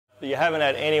You haven't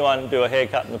had anyone do a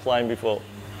haircut in the plane before?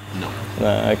 No.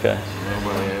 No, okay.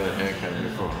 Nobody had a haircut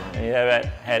before. And you haven't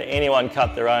had anyone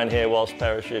cut their own hair whilst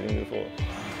parachuting before?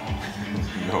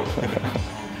 No.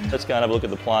 Let's go and have a look at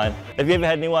the plane. Have you ever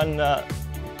had anyone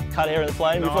cut hair in the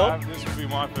plane before? No, this will be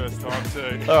my first time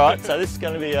too. All right, so this is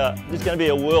going to be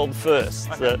a world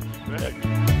first. So,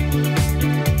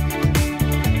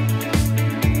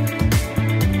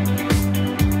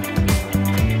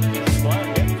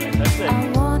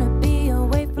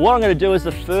 what I'm going to do is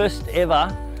the first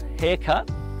ever haircut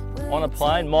on a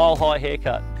plane, mile high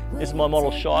haircut. This is my model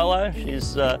Shiloh.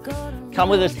 She's come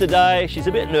with us today. She's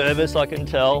a bit nervous, I can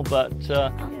tell, but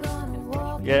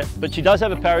yeah, but she does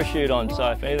have a parachute on, so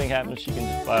if anything happens, she can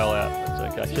just bail out.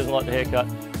 That's okay. She doesn't like the haircut,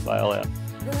 bail out.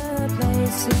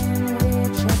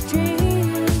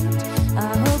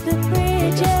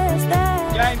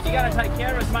 James, you gotta take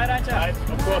care of us, mate, aren't you? Mate,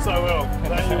 of course I will.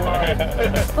 Don't you worry.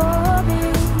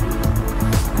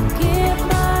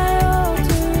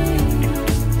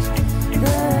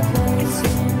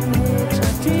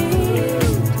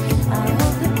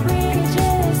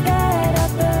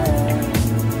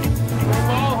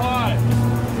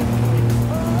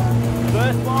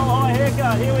 First mile high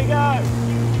haircut, here we go.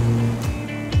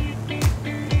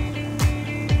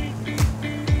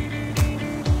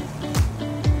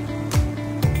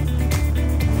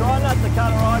 Try not to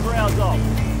cut her eyebrows off.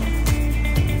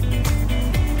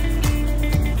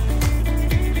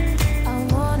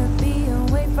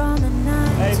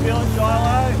 How you feeling,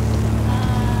 Shiloh?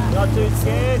 Not too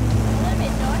scared? A little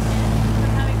bit nauseous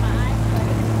from having my eyes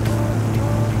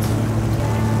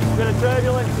closed. Bit of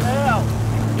turbulence now.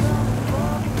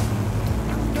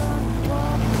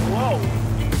 Whoa.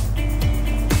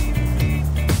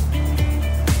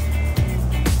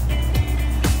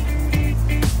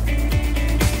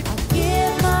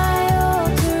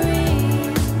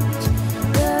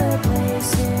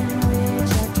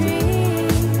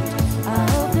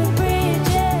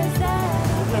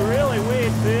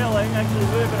 Actually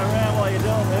moving around while you're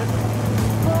doing this.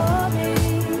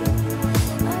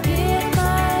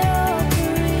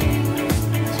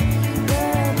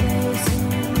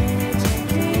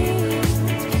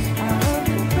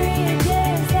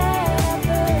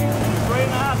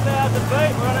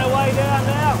 Feet. We're on our way down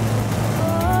now.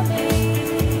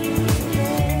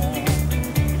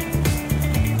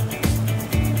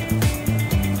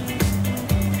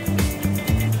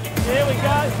 Here we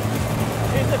go.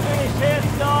 Here's the finished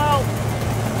hairstyle.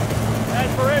 And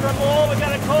forevermore, we're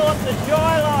going to call it the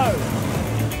Shiloh.